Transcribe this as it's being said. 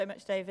So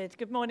much, David.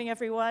 Good morning,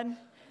 everyone.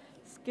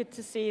 It's good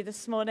to see you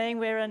this morning.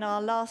 We're in our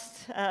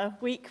last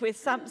week with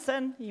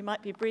Samson. You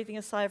might be breathing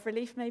a sigh of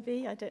relief,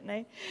 maybe. I don't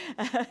know.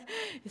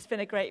 It's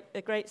been a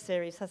great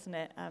series, hasn't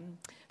it?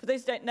 For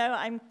those who don't know,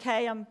 I'm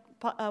Kay. I'm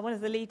one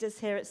of the leaders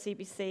here at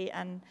CBC,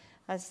 and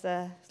as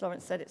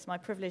Lawrence said, it's my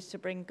privilege to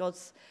bring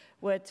God's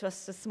word to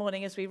us this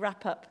morning as we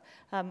wrap up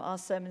our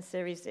sermon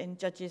series in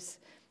Judges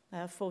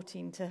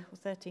 13 to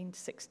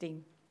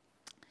 16.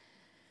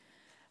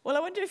 Well, I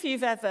wonder if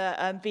you've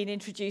ever been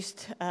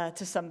introduced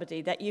to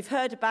somebody that you've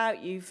heard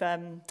about, you've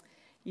been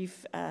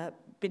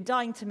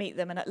dying to meet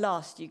them, and at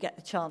last you get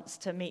the chance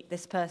to meet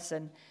this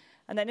person.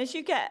 And then as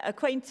you get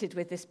acquainted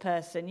with this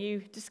person,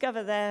 you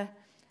discover they're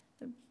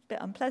a bit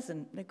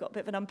unpleasant. They've got a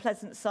bit of an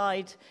unpleasant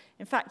side.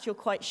 In fact, you're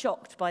quite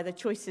shocked by the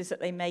choices that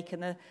they make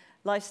and the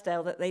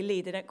lifestyle that they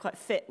lead. They don't quite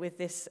fit with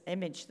this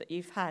image that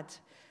you've had.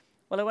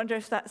 Well, I wonder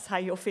if that's how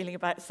you're feeling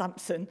about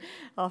Samson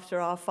after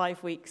our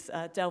 5 weeks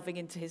delving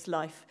into his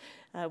life.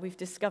 We've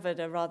discovered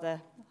a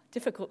rather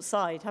difficult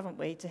side, haven't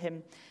we, to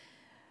him.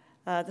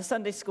 The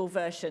Sunday school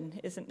version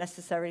isn't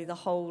necessarily the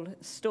whole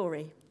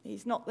story.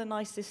 He's not the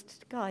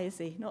nicest guy, is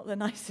he? Not the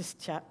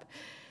nicest chap.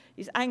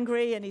 He's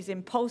angry and he's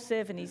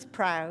impulsive and he's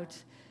proud.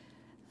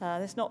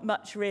 There's not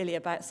much really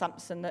about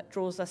Samson that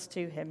draws us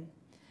to him.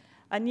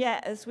 And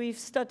yet, as we've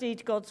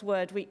studied God's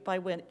word week by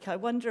week, I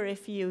wonder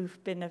if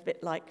you've been a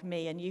bit like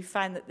me and you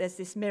found that there's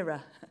this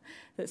mirror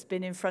that's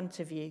been in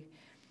front of you.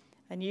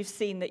 And you've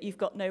seen that you've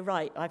got no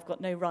right, I've got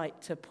no right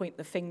to point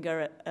the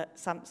finger at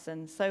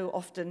Samson, so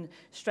often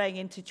straying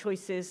into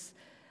choices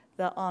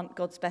that aren't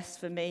God's best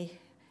for me,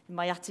 in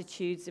my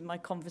attitudes, in my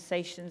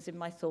conversations, in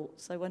my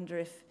thoughts. I wonder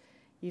if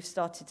you've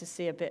started to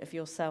see a bit of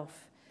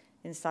yourself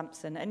in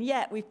Samson. And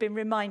yet we've been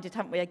reminded,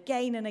 haven't we,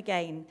 again and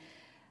again,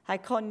 how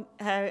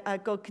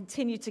God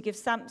continued to give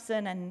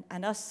Samson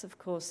and us, of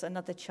course,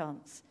 another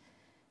chance.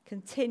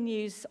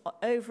 Continues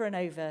over and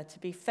over to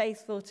be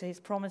faithful to his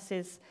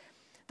promises.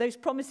 Those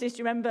promises, do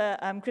you remember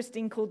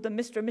Christine called them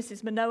Mr. and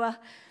Mrs. Manoah?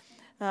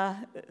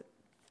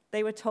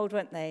 They were told,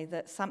 weren't they,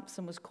 that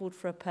Samson was called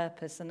for a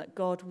purpose and that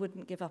God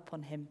wouldn't give up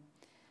on him.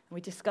 And we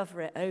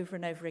discover it over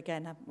and over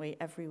again, haven't we,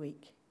 every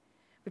week.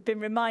 We've been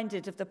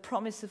reminded of the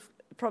promise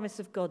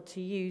of God to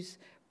use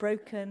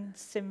broken,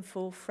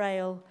 sinful,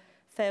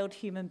 failed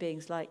human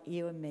beings like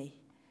you and me.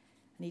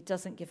 And he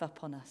doesn't give up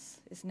on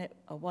us. Isn't it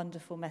a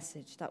wonderful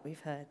message that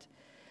we've heard?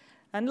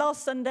 And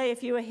last Sunday,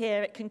 if you were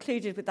here, it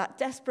concluded with that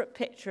desperate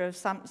picture of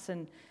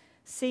Samson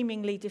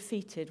seemingly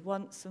defeated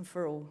once and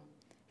for all.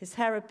 His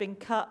hair had been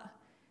cut,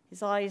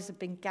 his eyes had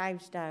been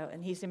gouged out,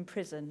 and he's in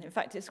prison. In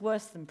fact, it's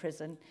worse than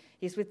prison.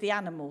 He's with the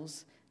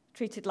animals,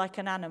 treated like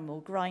an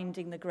animal,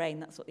 grinding the grain.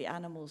 That's what the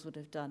animals would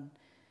have done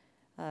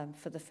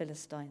for the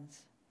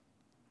Philistines.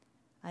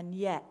 And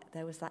yet,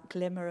 there was that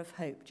glimmer of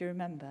hope. Do you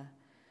remember?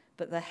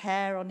 But the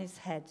hair on his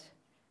head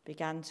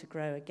began to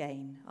grow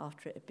again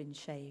after it had been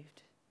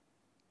shaved.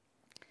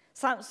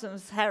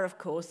 Samson's hair, of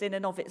course, in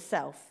and of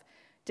itself,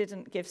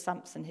 didn't give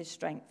Samson his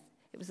strength.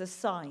 It was a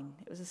sign.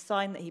 It was a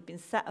sign that he'd been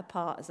set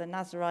apart as a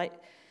Nazirite.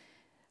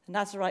 A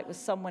Nazirite was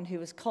someone who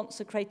was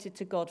consecrated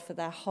to God for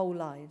their whole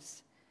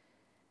lives.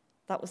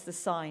 That was the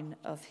sign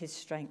of his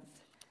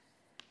strength.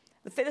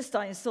 The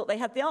Philistines thought they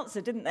had the answer,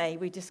 didn't they?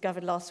 We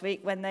discovered last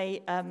week when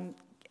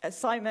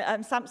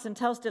Samson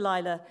tells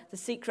Delilah the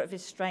secret of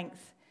his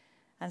strength,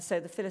 and so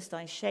the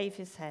Philistines shave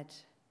his head.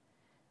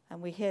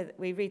 And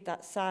we read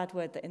that sad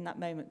word that in that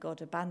moment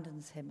God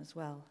abandons him as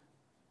well.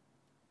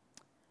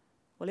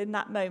 Well, in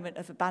that moment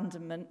of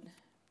abandonment,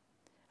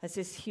 as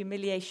this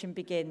humiliation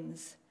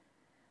begins,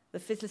 the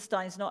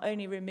Philistines not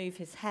only remove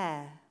his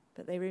hair,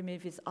 but they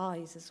remove his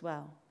eyes as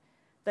well.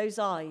 Those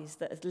eyes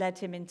that had led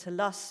him into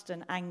lust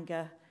and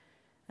anger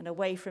and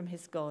away from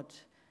his God,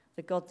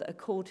 the God that had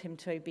called him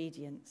to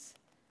obedience.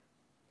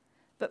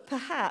 But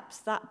perhaps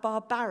that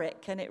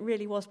barbaric, and it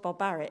really was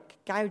barbaric,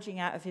 gouging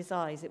out of his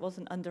eyes, it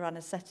wasn't under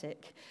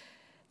anaesthetic,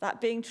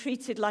 that being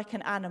treated like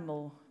an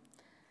animal,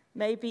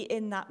 maybe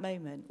in that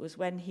moment was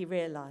when he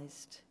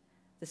realised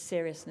the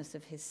seriousness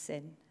of his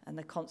sin and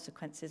the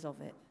consequences of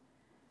it.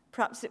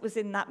 Perhaps it was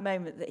in that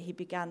moment that he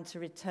began to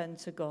return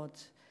to God,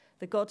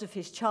 the God of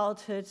his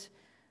childhood,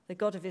 the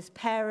God of his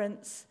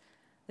parents,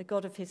 the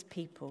God of his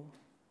people,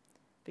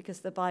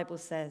 because the Bible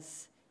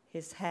says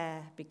his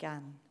hair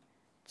began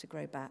to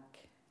grow back.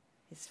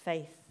 His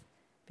faith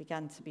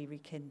began to be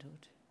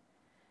rekindled.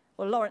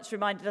 Well, Lawrence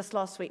reminded us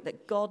last week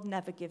that God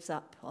never gives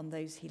up on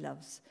those he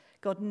loves.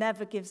 God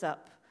never gives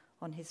up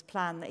on his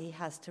plan that he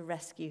has to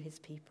rescue his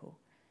people.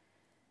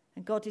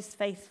 And God is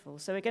faithful.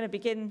 So we're going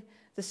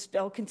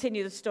to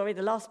continue the story,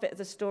 the last bit of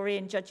the story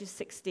in Judges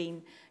 16.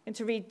 I'm going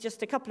to read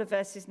just a couple of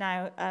verses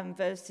now,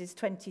 verses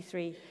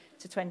 23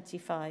 to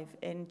 25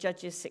 in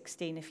Judges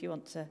 16, if you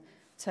want to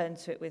turn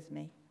to it with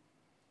me.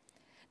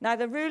 Now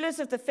the rulers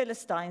of the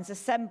Philistines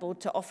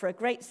assembled to offer a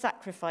great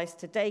sacrifice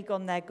to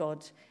Dagon their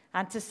god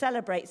and to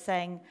celebrate,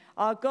 saying,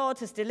 "Our God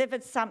has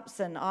delivered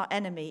Samson, our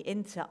enemy,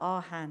 into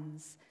our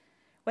hands.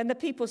 When the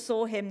people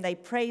saw him, they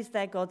praised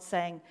their God,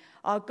 saying,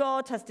 "Our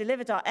God has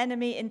delivered our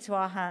enemy into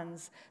our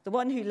hands, the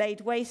one who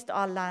laid waste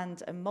our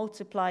land and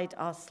multiplied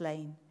our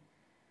slain."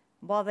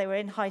 While they were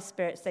in high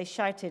spirits, they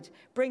shouted,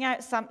 "Bring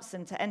out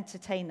Samson to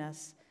entertain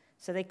us."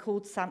 So they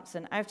called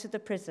Samson out of the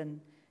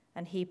prison,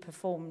 and he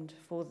performed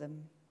for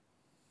them.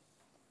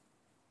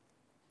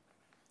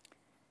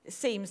 It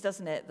seems,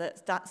 doesn't it,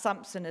 that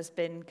Samson has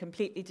been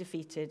completely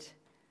defeated.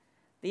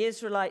 The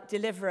Israelite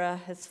deliverer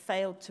has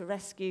failed to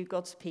rescue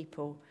God's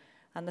people,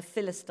 and the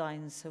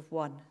Philistines have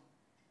won.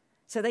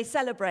 So they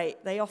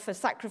celebrate. They offer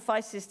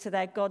sacrifices to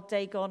their god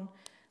Dagon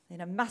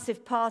in a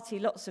massive party,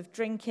 lots of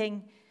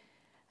drinking,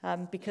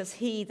 because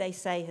he, they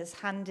say, has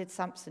handed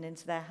Samson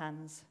into their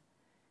hands.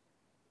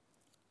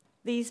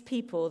 These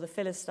people, the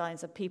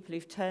Philistines, are people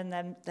who've turned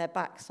their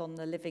backs on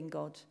the living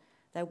God.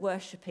 They're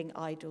worshipping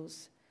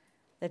idols.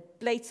 They're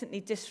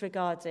blatantly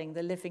disregarding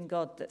the living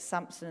God that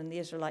Samson and the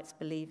Israelites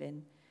believe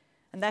in.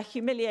 And their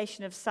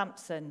humiliation of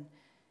Samson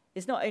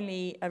is not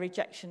only a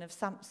rejection of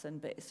Samson,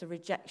 but it's a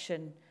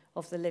rejection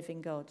of the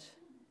living God.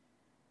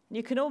 And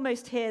you can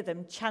almost hear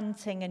them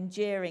chanting and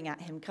jeering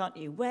at him, can't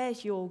you?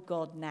 "Where's your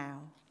God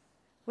now?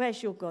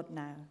 Where's your God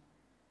now?"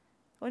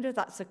 I wonder if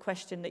that's a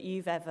question that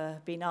you've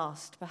ever been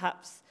asked,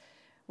 perhaps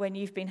when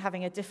you've been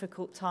having a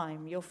difficult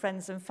time. Your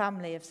friends and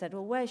family have said,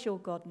 "Well, where's your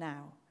God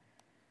now?"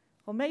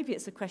 Or maybe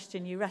it's a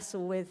question you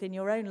wrestle with in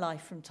your own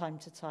life from time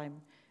to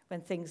time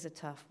when things are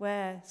tough.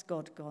 Where's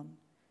God gone?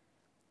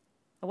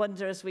 I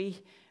wonder, as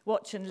we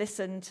watch and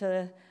listen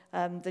to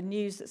the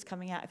news that's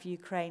coming out of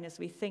Ukraine, as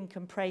we think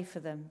and pray for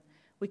them,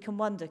 we can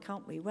wonder,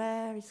 can't we?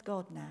 Where is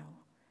God now?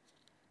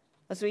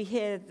 As we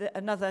hear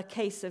another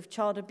case of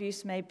child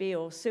abuse maybe,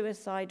 or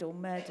suicide or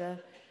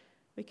murder,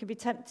 we can be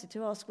tempted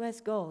to ask,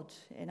 where's God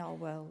in our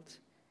world?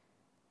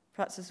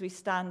 Perhaps as we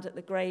stand at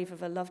the grave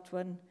of a loved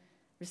one,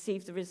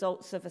 receive the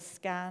results of a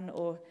scan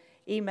or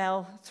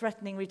email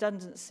threatening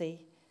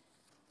redundancy,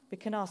 we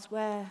can ask,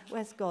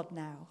 where's God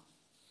now?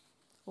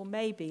 Or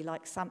maybe,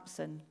 like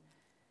Samson,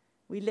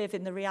 we live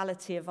in the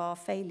reality of our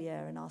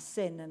failure and our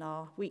sin and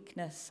our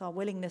weakness, our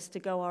willingness to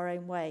go our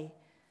own way,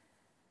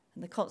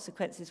 and the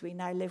consequences we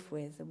now live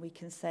with, and we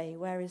can say,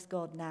 where is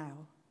God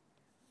now?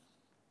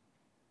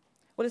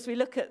 Well, as we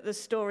look at the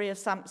story of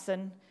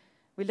Samson,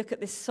 we look at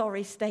this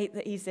sorry state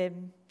that he's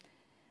in,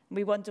 and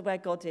we wonder where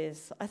God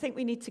is. I think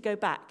we need to go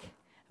back,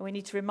 and we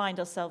need to remind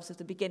ourselves of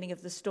the beginning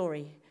of the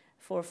story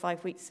 4 or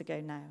 5 weeks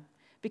ago now,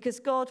 because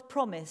God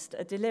promised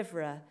a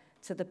deliverer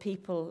to the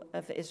people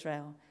of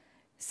Israel.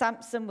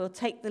 Samson will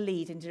take the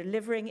lead in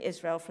delivering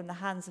Israel from the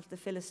hands of the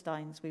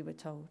Philistines, we were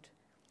told.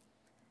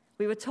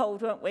 We were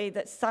told, weren't we,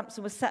 that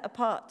Samson was set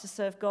apart to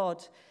serve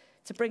God,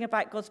 to bring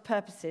about God's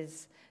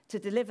purposes, to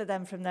deliver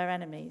them from their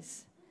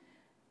enemies.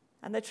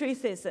 And the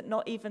truth is that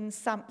not even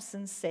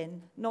Samson's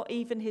sin, not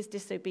even his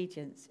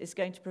disobedience, is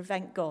going to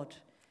prevent God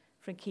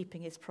from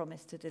keeping his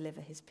promise to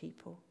deliver his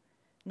people.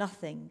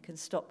 Nothing can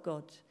stop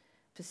God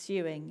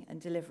pursuing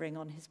and delivering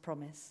on his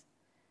promise.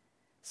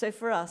 So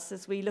for us,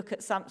 as we look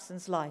at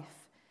Samson's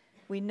life,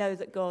 we know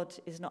that God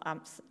is not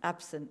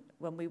absent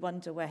when we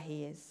wonder where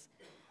he is.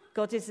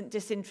 God isn't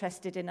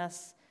disinterested in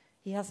us.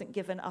 He hasn't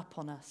given up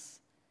on us.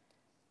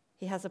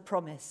 He has a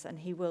promise, and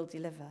he will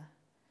deliver,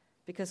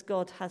 because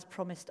God has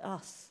promised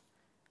us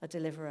a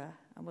deliverer,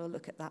 and we'll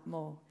look at that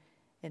more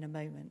in a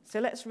moment. So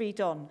let's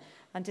read on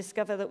and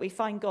discover that we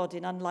find God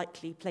in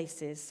unlikely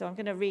places. So I'm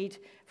going to read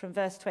from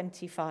verse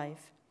 25.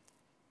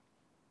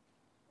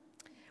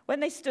 When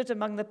they stood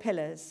among the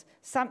pillars,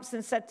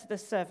 Samson said to the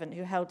servant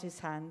who held his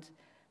hand,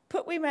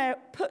 Put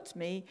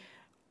me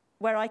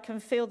where I can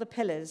feel the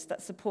pillars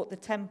that support the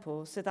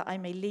temple, so that I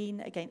may lean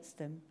against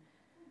them.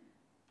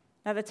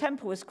 Now the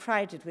temple was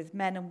crowded with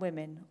men and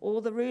women. All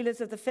the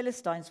rulers of the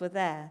Philistines were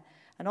there,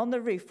 and on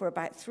the roof were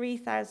about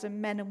 3,000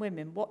 men and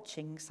women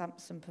watching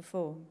Samson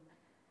perform.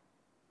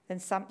 Then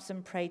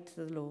Samson prayed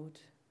to the Lord,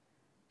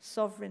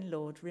 Sovereign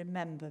Lord,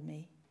 remember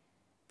me.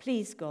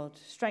 Please, God,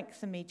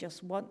 strengthen me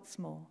just once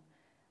more,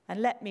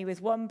 and let me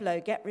with one blow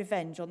get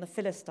revenge on the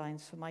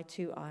Philistines for my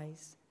 2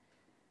 eyes.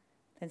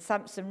 Then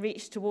Samson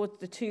reached toward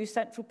the 2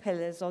 central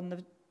pillars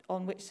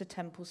on which the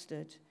temple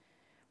stood.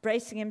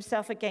 Bracing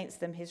himself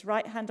against them, his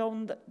right hand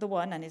on the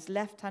one and his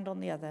left hand on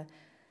the other,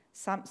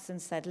 Samson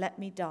said, Let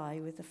me die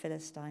with the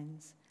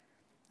Philistines.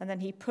 And then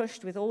he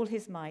pushed with all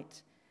his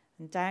might,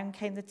 and down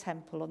came the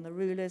temple on the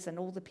rulers and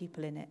all the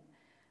people in it.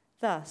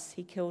 Thus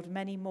he killed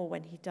many more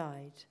when he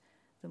died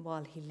than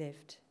while he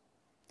lived.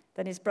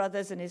 Then his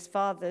brothers and his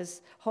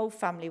father's whole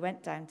family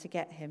went down to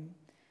get him.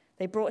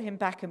 They brought him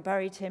back and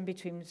buried him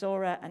between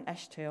Zorah and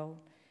Eshtaol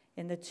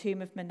in the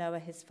tomb of Manoah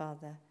his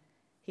father.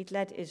 He'd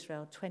led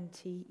Israel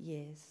 20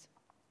 years.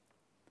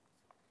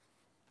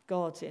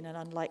 God in an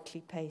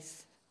unlikely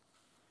pace.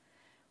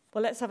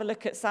 Well, let's have a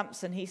look at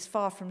Samson. He's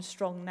far from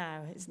strong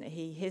now, isn't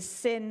he? His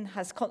sin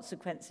has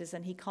consequences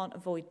and he can't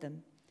avoid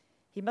them.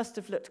 He must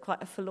have looked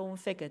quite a forlorn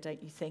figure,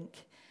 don't you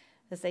think,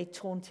 as they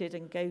taunted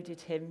and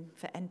goaded him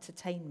for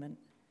entertainment.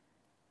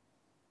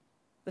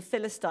 The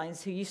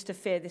Philistines, who used to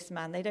fear this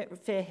man, they don't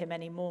fear him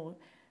anymore.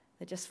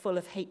 They're just full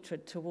of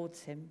hatred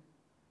towards him.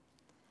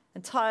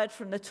 And tired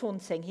from the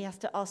taunting, he has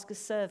to ask a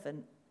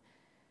servant,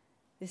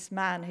 this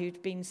man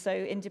who'd been so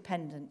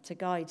independent, to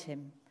guide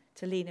him,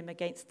 to lean him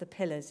against the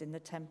pillars in the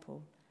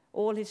temple.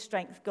 All his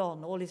strength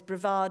gone, all his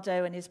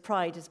bravado and his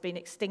pride has been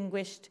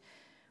extinguished,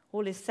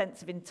 all his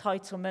sense of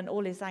entitlement,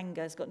 all his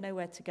anger has got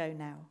nowhere to go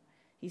now.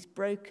 He's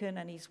broken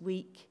and he's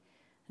weak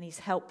and he's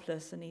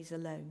helpless and he's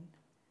alone.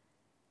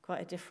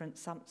 Quite a different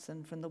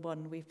Samson from the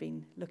one we've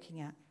been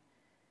looking at.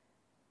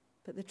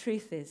 But the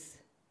truth is,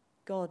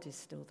 God is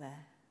still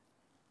there.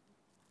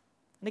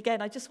 And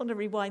again, I just want to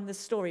rewind the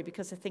story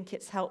because I think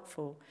it's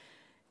helpful.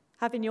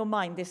 Have in your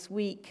mind this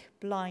weak,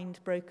 blind,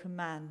 broken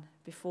man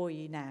before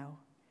you now.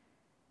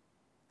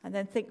 And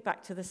then think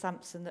back to the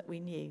Samson that we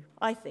knew.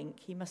 I think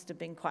he must have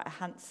been quite a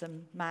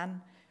handsome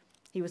man.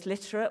 He was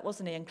literate,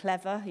 wasn't he, and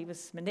clever. He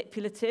was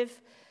manipulative.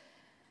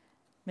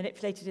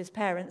 Manipulated his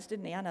parents,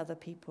 didn't he, and other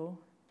people.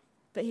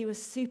 But he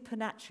was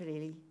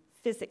supernaturally,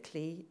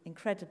 physically,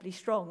 incredibly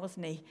strong,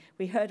 wasn't he?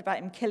 We heard about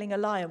him killing a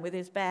lion with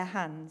his bare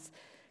hands,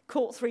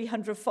 caught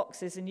 300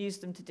 foxes and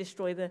used them to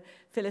destroy the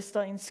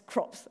Philistines'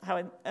 crops. How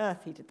on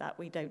earth he did that,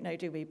 we don't know,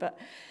 do we? But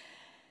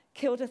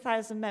killed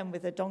 1,000 men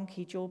with a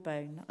donkey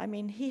jawbone. I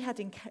mean, he had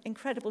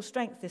incredible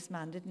strength, this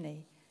man, didn't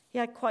he? He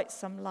had quite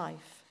some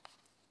life.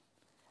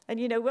 And,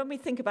 you know, when we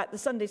think about the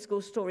Sunday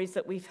school stories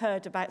that we've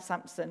heard about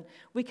Samson,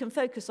 we can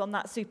focus on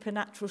that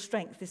supernatural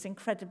strength, this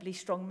incredibly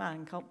strong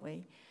man, can't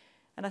we?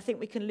 And I think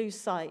we can lose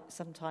sight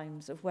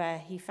sometimes of where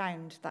he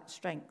found that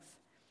strength.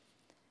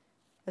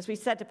 As we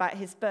said about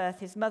his birth,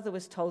 his mother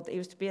was told that he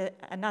was to be a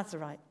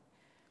Nazirite.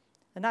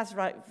 The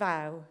Nazirite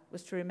vow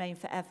was to remain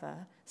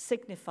forever,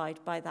 signified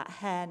by that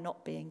hair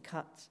not being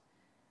cut.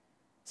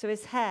 So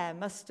his hair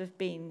must have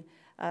been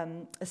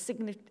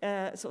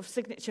a sort of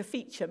signature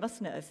feature,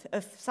 mustn't it,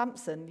 of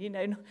Samson? You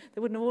know,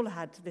 they wouldn't have all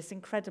had this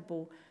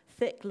incredible,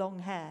 thick, long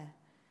hair.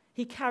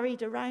 He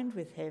carried around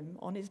with him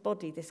on his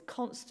body this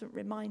constant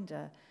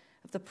reminder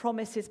of the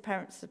promise his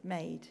parents had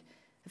made,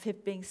 of him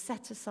being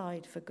set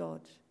aside for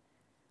God.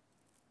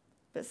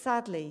 But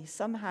sadly,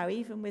 somehow,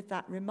 even with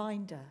that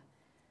reminder,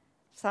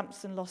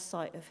 Samson lost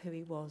sight of who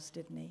he was,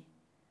 didn't he?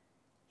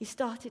 He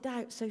started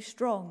out so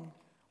strong,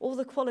 all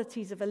the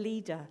qualities of a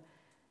leader.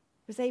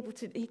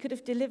 He could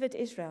have delivered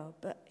Israel,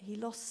 but he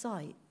lost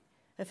sight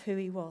of who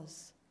he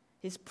was.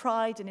 His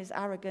pride and his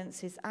arrogance,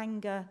 his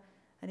anger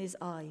and his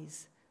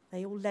eyes,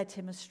 they all led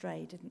him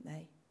astray, didn't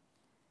they?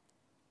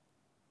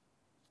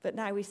 But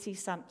now we see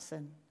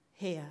Samson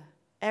here,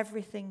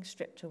 everything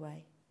stripped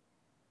away.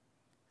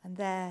 And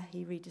there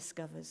he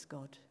rediscovers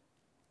God.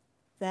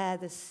 There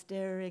the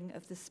stirring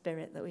of the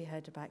Spirit that we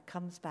heard about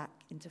comes back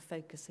into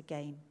focus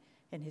again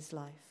in his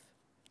life.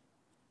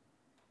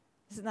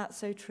 Isn't that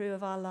so true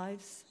of our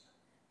lives?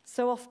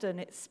 So often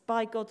it's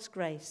by God's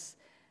grace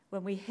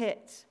when we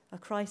hit a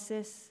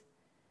crisis,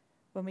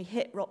 when we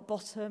hit rock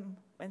bottom,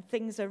 when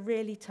things are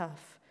really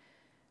tough,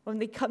 when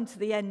we come to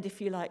the end,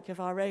 if you like, of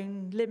our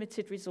own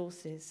limited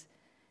resources.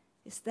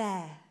 It's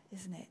there,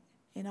 isn't it,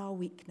 in our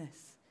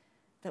weakness,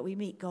 that we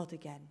meet God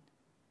again,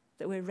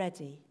 that we're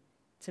ready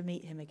to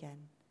meet him again.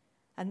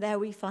 And there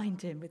we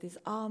find him with his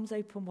arms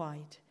open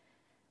wide,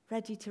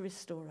 ready to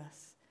restore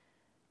us,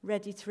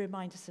 ready to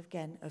remind us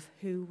again of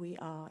who we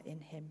are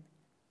in him.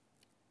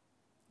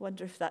 I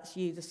wonder if that's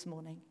you this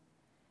morning.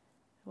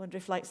 I wonder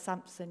if, like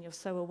Samson, you're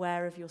so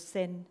aware of your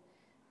sin,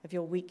 of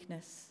your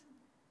weakness,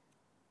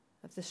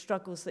 of the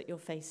struggles that you're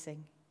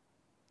facing,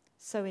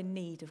 so in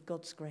need of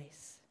God's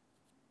grace.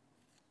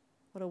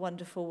 What a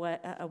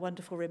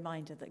wonderful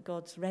reminder that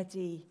God's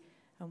ready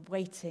and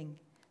waiting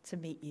to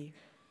meet you,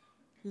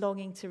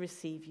 longing to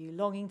receive you,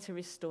 longing to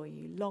restore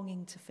you,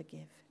 longing to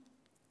forgive.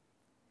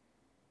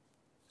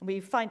 And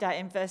we find out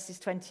in verses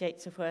 28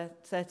 to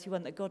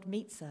 31 that God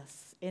meets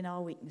us in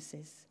our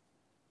weaknesses.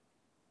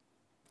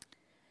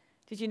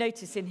 Did you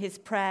notice in his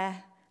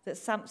prayer that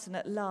Samson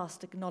at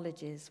last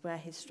acknowledges where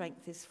his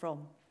strength is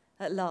from?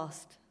 At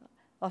last,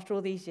 after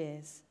all these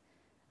years.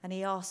 And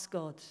he asks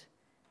God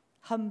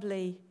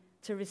humbly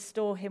to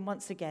restore him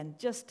once again,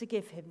 just to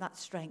give him that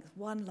strength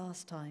one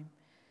last time.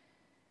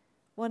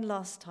 One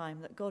last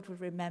time that God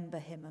would remember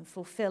him and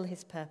fulfill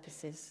his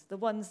purposes, the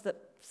ones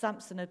that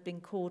Samson had been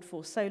called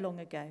for so long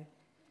ago.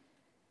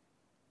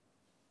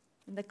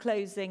 In the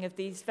closing of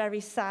this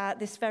very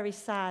sad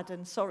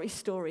and sorry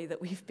story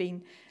that we've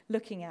been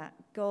looking at,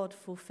 God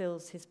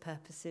fulfills his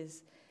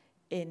purposes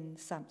in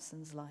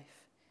Samson's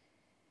life.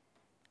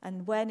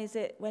 And when does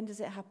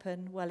it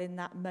happen? Well, in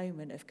that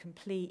moment of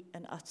complete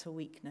and utter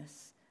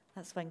weakness.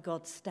 That's when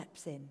God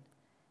steps in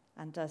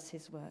and does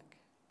his work.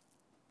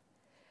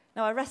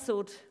 Now, I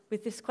wrestled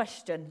with this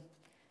question.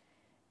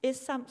 Is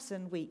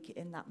Samson weak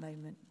in that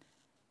moment?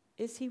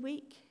 Is he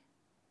weak?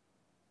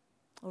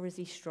 Or is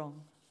he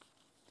strong?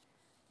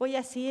 Well,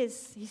 yes, he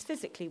is. He's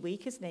physically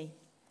weak, isn't he?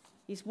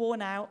 He's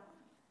worn out.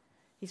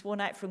 He's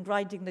worn out from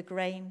grinding the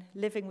grain,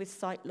 living with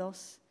sight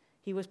loss.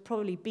 He was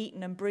probably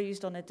beaten and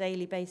bruised on a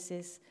daily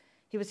basis.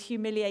 He was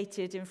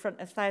humiliated in front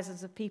of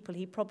thousands of people.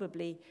 He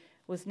probably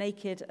was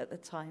naked at the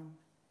time.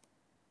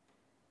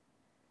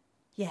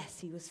 Yes,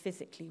 he was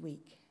physically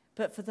weak.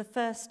 But for the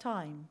first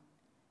time,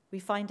 we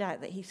find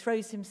out that he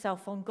throws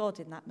himself on God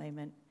in that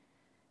moment.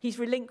 He's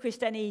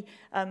relinquished any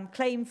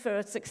claim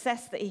for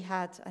success that he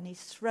had, and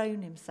he's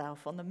thrown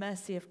himself on the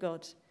mercy of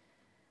God.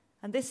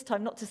 And this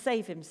time, not to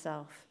save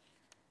himself,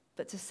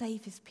 but to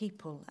save his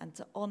people and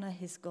to honor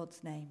his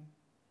God's name.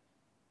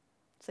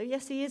 So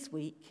yes, he is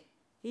weak.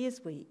 He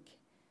is weak.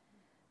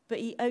 But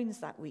he owns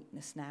that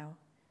weakness now.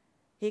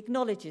 He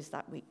acknowledges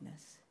that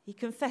weakness. He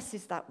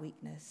confesses that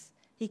weakness.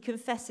 He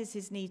confesses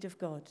his need of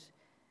God.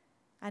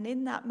 And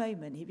in that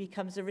moment, he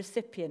becomes a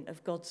recipient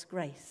of God's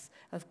grace,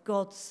 of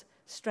God's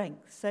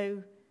strength.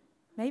 So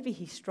maybe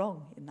he's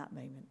strong in that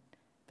moment,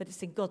 but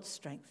it's in God's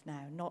strength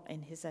now, not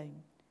in his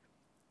own.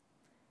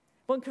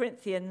 1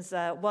 Corinthians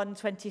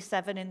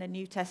 1:27 in the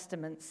New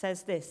Testament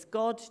says this: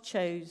 God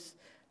chose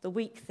the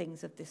weak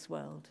things of this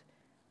world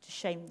to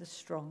shame the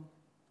strong.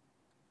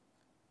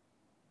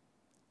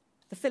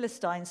 The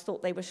Philistines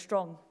thought they were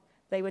strong.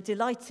 They were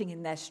delighting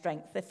in their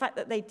strength. The fact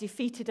that they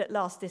defeated at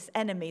last this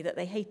enemy that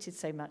they hated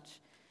so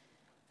much.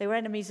 They were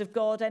enemies of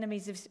God,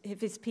 enemies of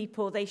his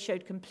people. They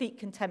showed complete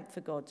contempt for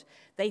God.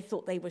 They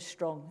thought they were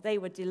strong. They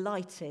were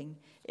delighting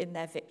in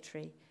their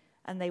victory.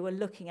 And they were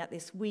looking at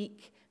this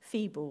weak,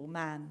 feeble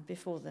man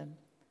before them.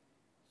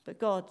 But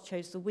God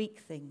chose the weak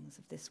things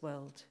of this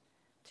world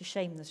to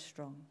shame the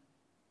strong.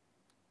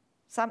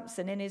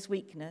 Samson, in his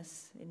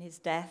weakness, in his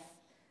death,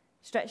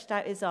 stretched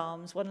out his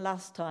arms one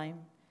last time,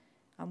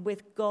 and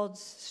with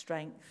God's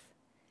strength,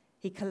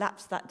 he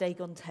collapsed that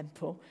Dagon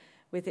temple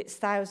with its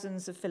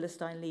thousands of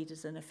Philistine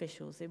leaders and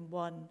officials in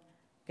one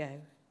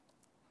go.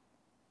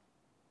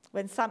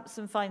 When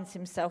Samson finds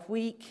himself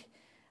weak,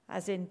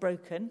 as in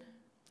broken,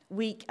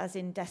 weak as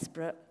in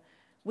desperate,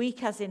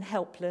 weak as in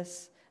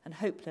helpless and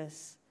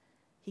hopeless,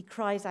 he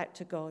cries out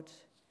to God,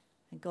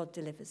 and God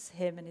delivers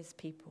him and his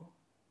people.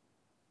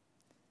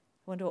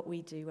 I wonder what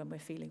we do when we're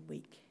feeling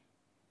weak.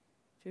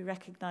 Do we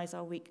recognize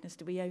our weakness?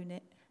 Do we own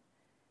it?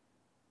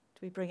 Do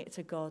we bring it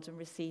to God and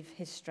receive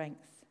his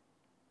strength?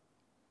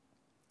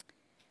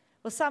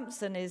 Well,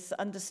 Samson is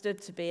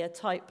understood to be a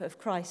type of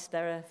Christ.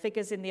 There are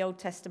figures in the Old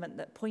Testament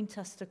that point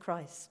us to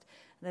Christ.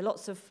 And there are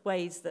lots of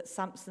ways that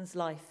Samson's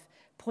life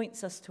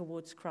points us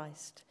towards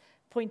Christ,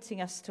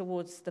 pointing us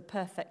towards the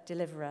perfect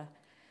deliverer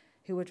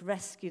who would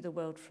rescue the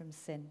world from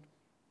sin.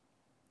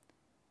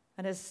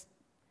 And as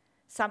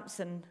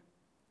Samson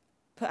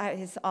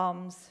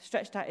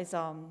stretched out his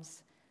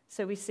arms,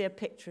 so we see a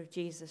picture of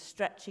Jesus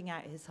stretching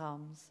out his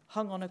arms,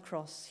 hung on a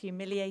cross,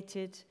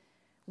 humiliated,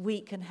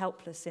 weak and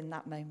helpless in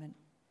that moment.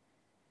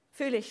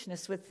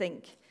 Foolishness would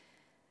think,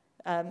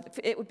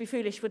 it would be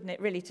foolish, wouldn't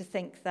it, really, to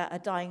think that a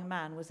dying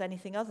man was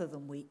anything other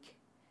than weak.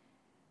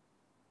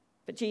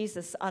 But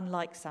Jesus,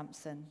 unlike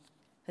Samson,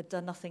 had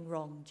done nothing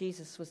wrong.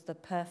 Jesus was the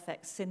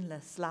perfect,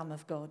 sinless Lamb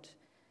of God.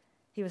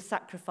 He was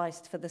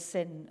sacrificed for the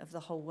sin of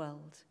the whole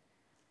world.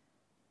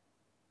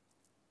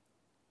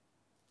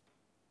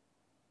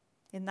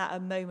 In that a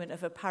moment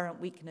of apparent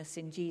weakness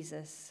in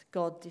Jesus,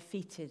 God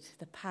defeated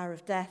the power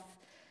of death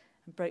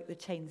and broke the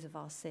chains of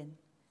our sin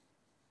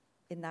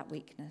in that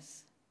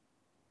weakness.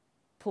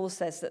 Paul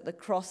says that the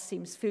cross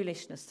seems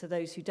foolishness to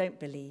those who don't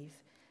believe,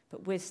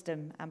 but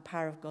wisdom and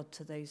power of God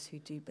to those who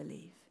do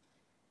believe.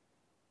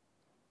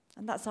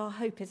 And that's our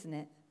hope, isn't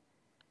it?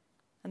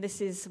 And this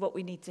is what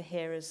we need to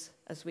hear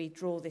as we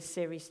draw this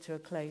series to a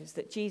close,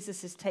 that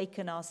Jesus has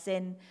taken our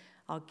sin,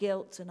 our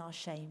guilt and our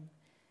shame,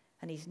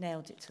 and he's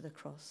nailed it to the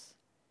cross.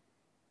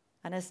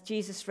 And as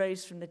Jesus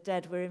rose from the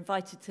dead, we're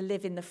invited to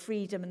live in the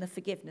freedom and the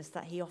forgiveness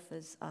that he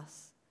offers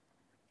us.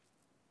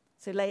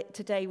 So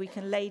today we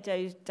can lay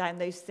down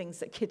those things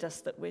that kid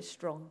us that we're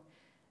strong.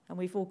 And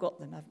we've all got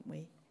them, haven't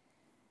we?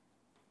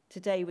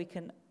 Today we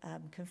can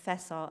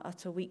confess our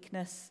utter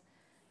weakness,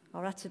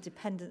 our utter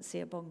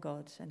dependency upon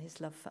God and his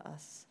love for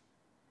us.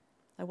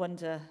 I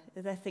wonder,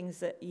 are there things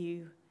that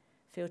you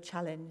feel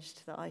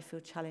challenged, that I feel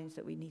challenged,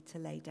 that we need to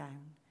lay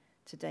down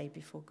today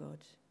before God?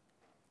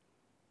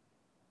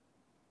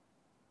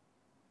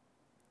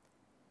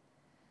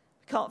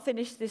 Can't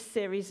finish this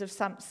series of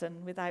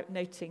Samson without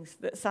noting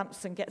that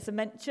Samson gets a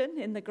mention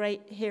in the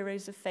great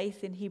heroes of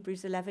faith in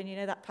Hebrews 11. You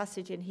know that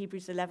passage in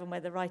Hebrews 11 where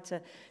the writer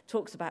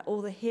talks about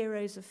all the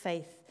heroes of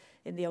faith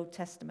in the Old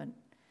Testament.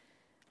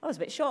 I was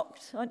a bit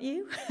shocked, aren't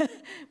you?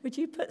 Would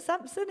you put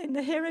Samson in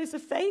the heroes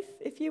of faith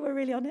if you were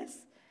really honest?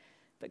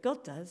 But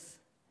God does.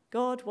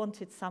 God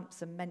wanted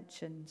Samson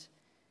mentioned.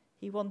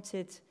 He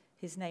wanted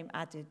his name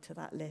added to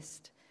that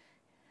list.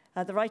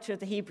 The writer of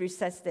the Hebrews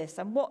says this,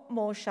 "And what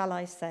more shall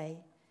I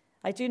say?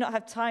 I do not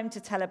have time to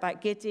tell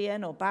about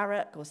Gideon or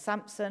Barak or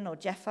Samson or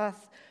Jephthah,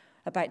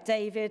 about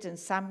David and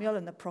Samuel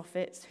and the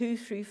prophets, who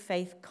through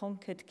faith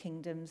conquered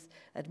kingdoms,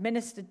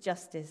 administered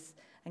justice,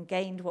 and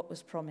gained what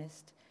was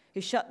promised, who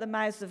shut the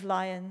mouths of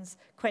lions,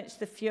 quenched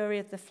the fury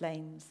of the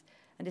flames,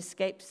 and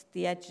escaped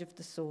the edge of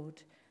the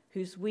sword,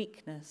 whose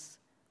weakness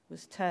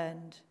was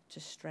turned to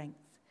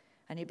strength,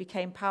 and who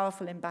became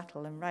powerful in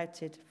battle and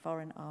routed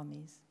foreign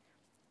armies."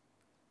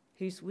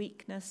 Whose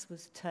weakness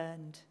was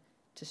turned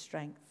to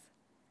strength.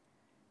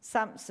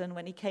 Samson,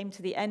 when he came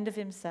to the end of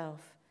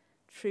himself,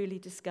 truly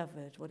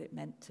discovered what it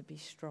meant to be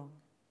strong,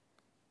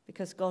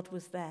 because God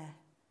was there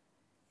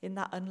in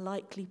that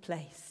unlikely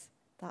place,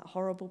 that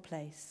horrible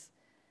place.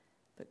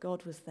 But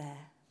God was there,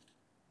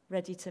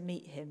 ready to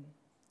meet him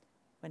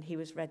when he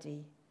was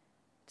ready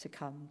to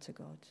come to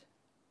God.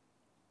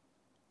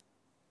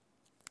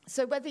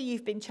 So whether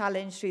you've been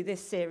challenged through this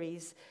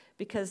series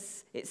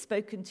because it's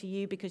spoken to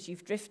you, because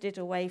you've drifted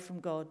away from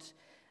God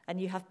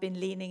and you have been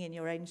leaning in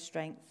your own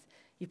strength,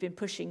 you've been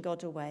pushing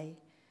God away,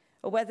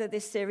 or whether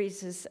this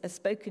series has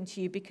spoken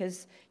to you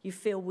because you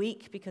feel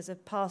weak because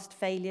of past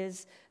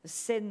failures, a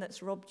sin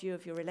that's robbed you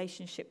of your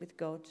relationship with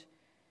God,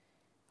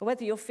 or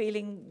whether you're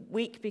feeling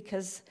weak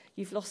because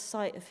you've lost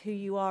sight of who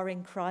you are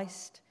in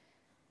Christ,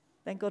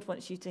 then God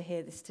wants you to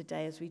hear this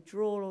today as we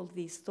draw all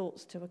these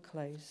thoughts to a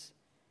close.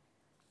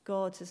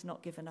 God has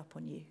not given up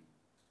on you.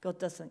 God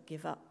doesn't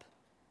give up.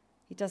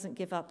 He doesn't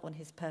give up on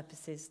his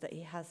purposes that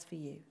he has for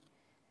you.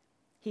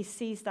 He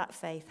sees that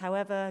faith,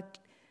 however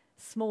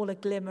small a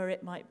glimmer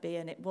it might be,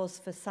 and it was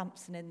for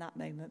Samson in that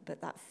moment,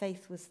 but that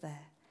faith was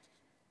there.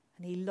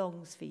 And he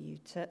longs for you.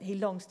 He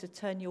longs to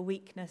turn your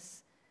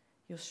weakness,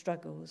 your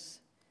struggles,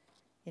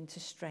 into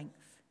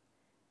strength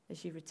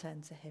as you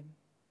return to him.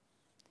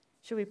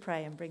 Shall we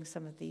pray and bring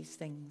some of these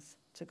things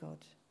to God?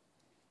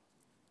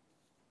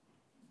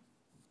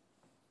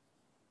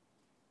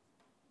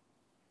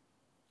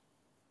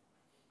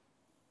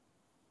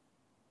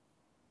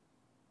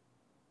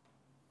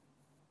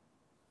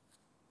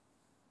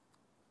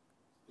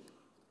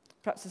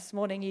 Perhaps this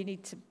morning you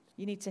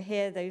need to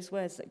hear those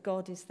words that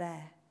God is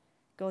there.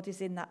 God is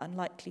in that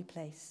unlikely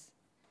place.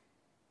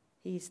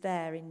 He's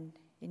there in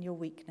your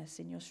weakness,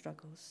 in your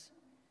struggles,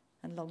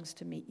 and longs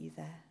to meet you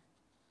there.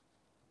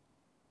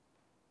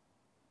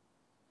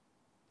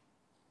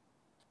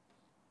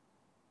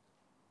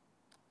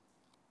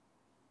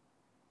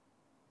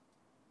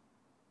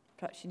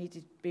 Perhaps you need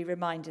to be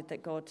reminded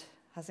that God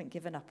hasn't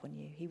given up on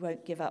you. He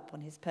won't give up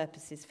on his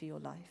purposes for your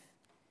life.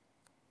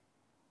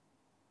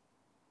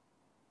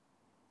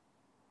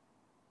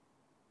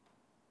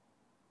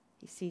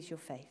 He sees your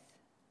faith.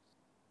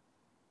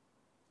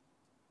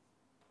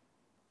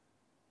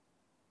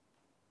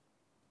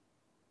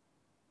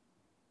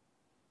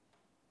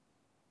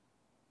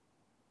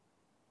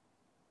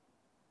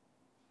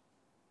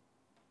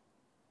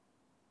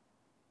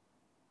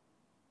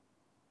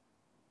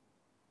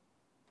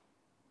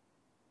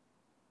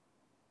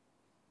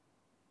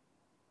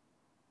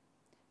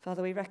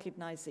 Father, we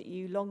recognize that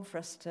you long for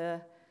us to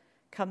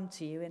come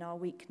to you in our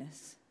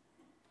weakness,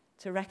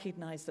 to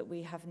recognize that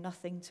we have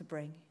nothing to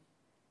bring,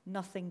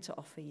 nothing to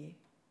offer you.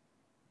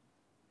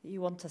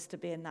 You want us to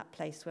be in that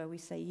place where we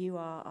say, you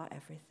are our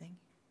everything.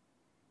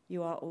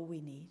 You are all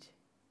we need.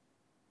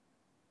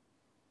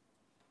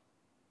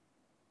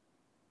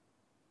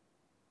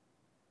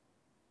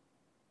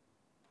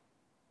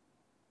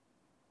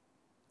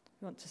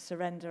 We want to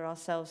surrender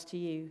ourselves to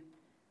you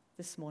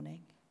this morning.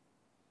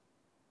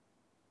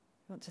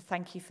 We want to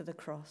thank you for the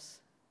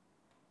cross.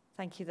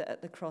 Thank you that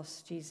at the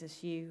cross,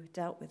 Jesus, you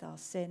dealt with our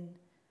sin,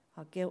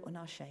 our guilt and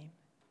our shame.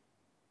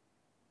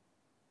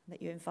 And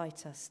that you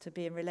invite us to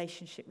be in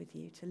relationship with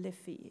you, to live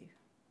for you.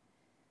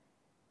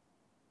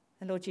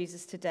 And Lord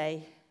Jesus,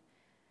 today,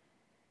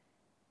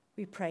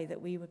 we pray that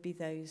we would be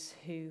those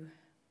who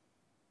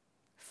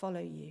follow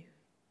you,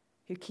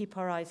 who keep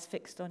our eyes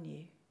fixed on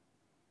you,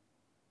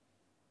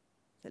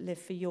 that live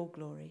for your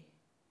glory.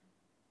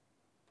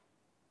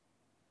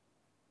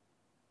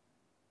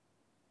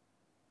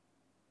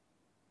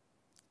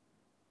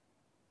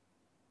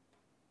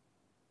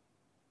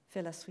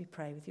 Fill us, we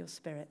pray, with your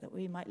Spirit, that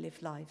we might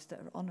live lives that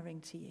are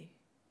honouring to you,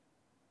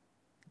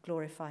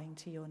 glorifying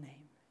to your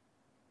name.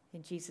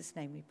 In Jesus'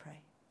 name we pray.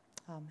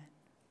 Amen.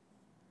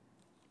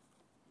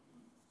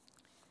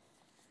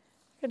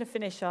 We're going to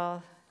finish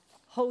our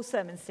whole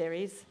sermon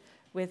series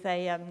with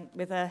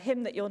a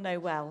hymn that you'll know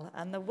well,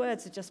 and the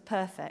words are just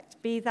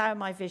perfect. Be thou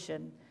my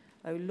vision,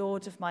 O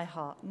Lord of my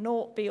heart.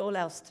 Naught be all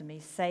else to me,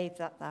 save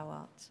that thou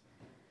art.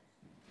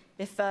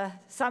 If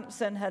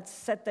Samson had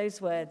said those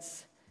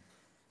words,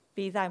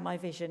 be thou my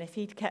vision, if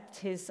he'd kept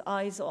his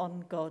eyes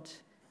on God,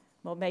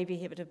 well,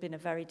 maybe it would have been a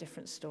very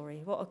different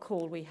story. What a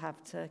call we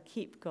have to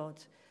keep God,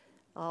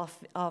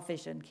 our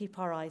vision, keep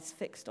our eyes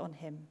fixed on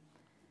him,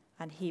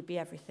 and he be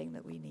everything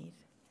that we need.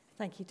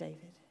 Thank you,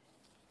 David.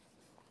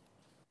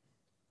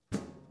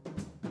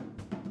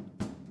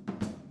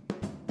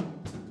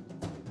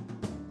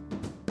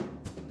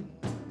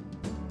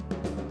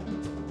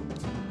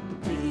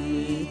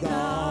 Be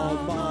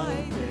thou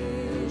my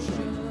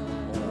vision,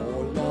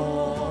 O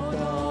Lord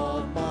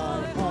of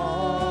my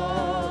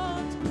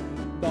heart.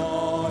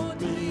 Not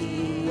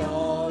be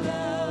all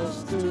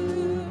else to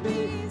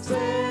me,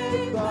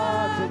 save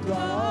that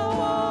thou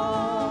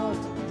art.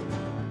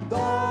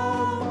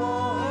 Thou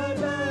my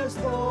best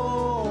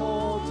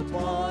hope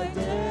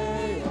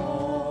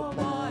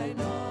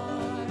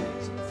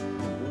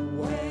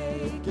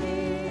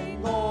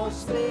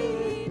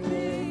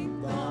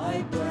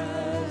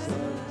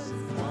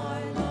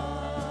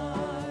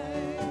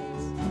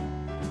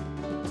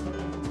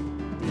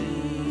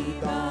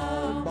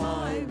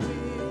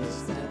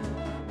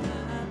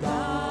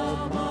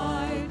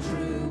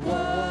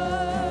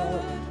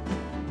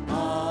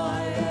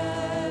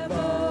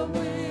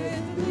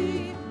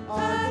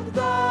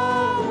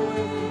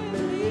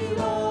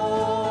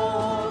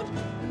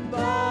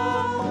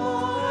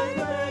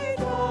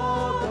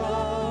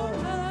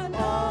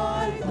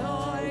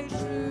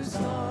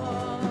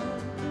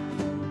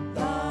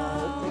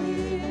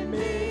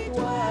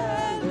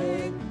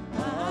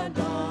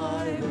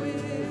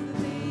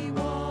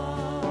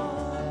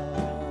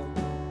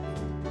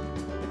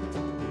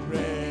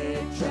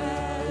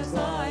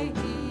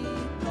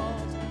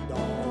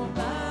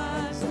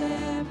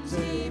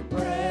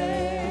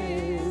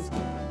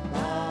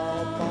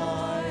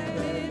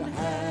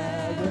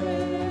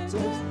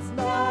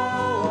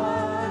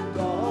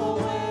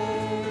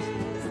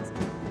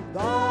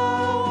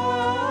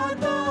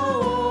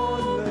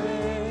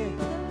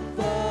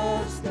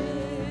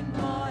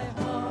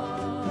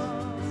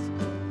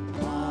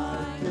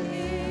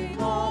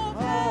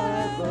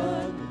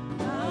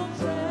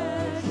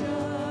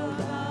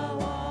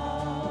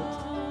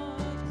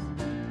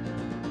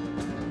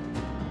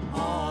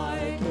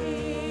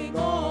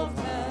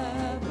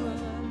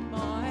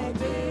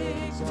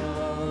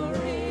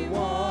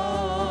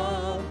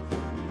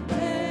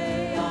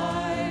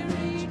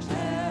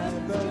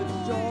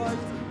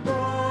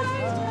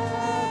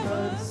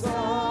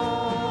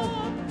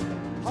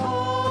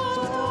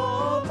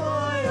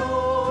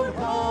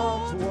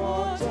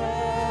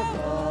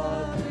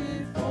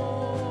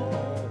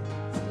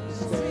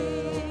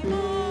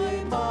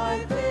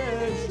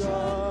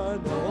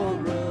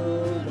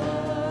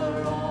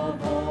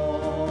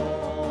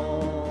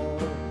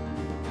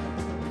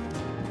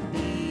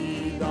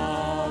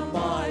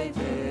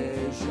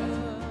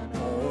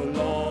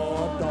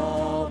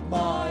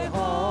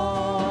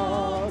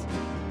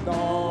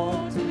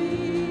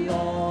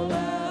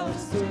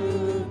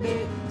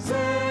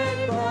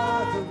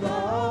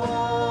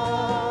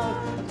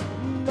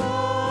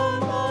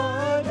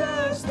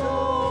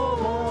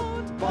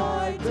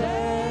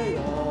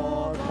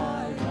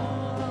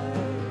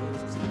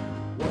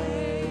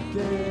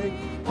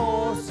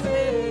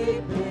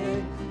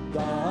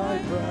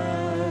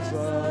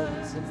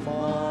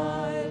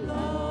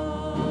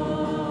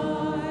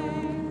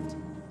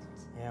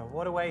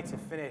What a way to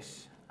finish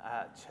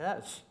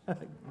church,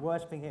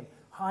 worshipping him.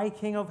 High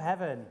King of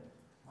Heaven,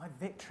 my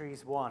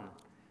victory's won.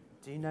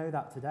 Do you know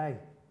that today?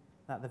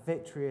 That the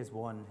victory is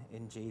won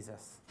in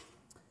Jesus.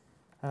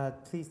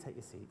 Please take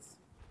your seats.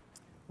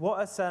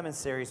 What a sermon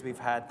series we've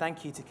had.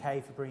 Thank you to Kay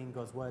for bringing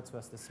God's word to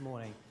us this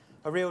morning.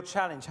 A real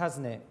challenge,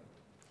 hasn't it?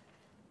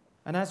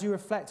 And as you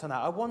reflect on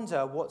that, I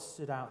wonder what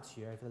stood out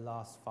to you over the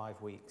last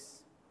 5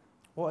 weeks.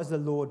 What has the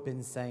Lord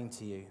been saying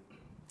to you?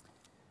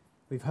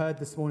 We've heard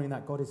this morning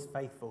that God is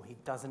faithful. He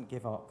doesn't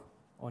give up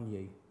on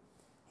you.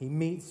 He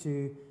meets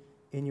you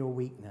in your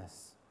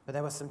weakness. But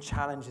there was some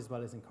challenge as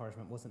well as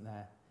encouragement, wasn't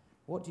there?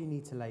 What do you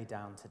need to lay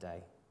down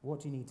today? What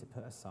do you need to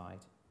put aside?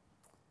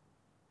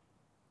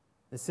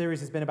 The series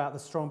has been about the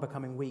strong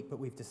becoming weak, but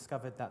we've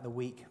discovered that the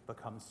weak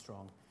become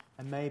strong.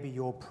 And maybe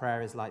your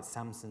prayer is like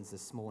Samson's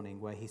this morning,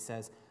 where he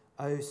says,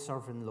 "O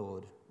sovereign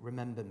Lord,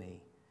 remember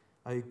me.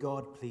 O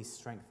God, please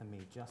strengthen me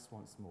just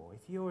once more."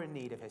 If you're in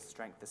need of his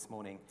strength this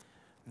morning,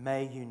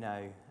 may you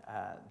know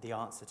the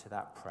answer to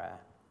that prayer.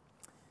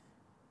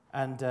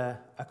 And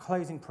a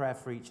closing prayer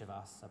for each of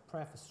us, a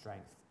prayer for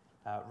strength,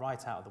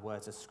 right out of the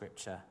words of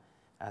Scripture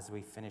as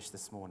we finish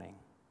this morning.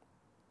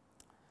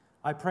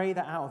 I pray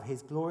that out of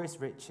his glorious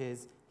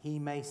riches he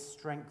may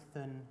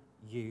strengthen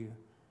you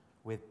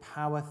with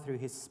power through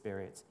his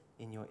Spirit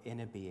in your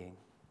inner being,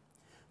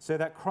 so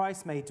that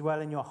Christ may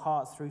dwell in your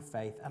hearts through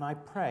faith. And I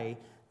pray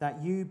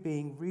that you,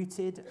 being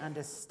rooted and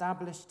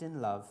established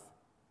in love,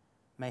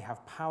 may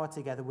have power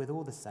together with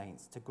all the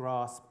saints to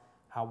grasp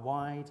how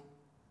wide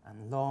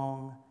and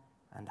long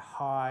and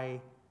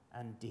high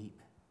and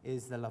deep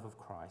is the love of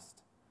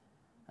Christ,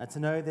 and to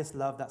know this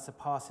love that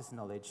surpasses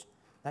knowledge,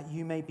 that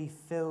you may be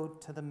filled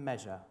to the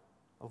measure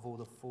of all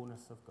the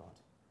fullness of God.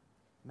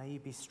 May you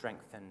be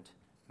strengthened,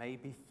 may you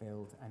be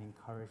filled and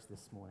encouraged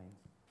this morning.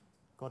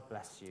 God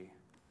bless you,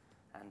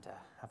 and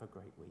have a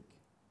great week.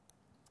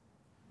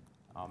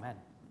 Amen.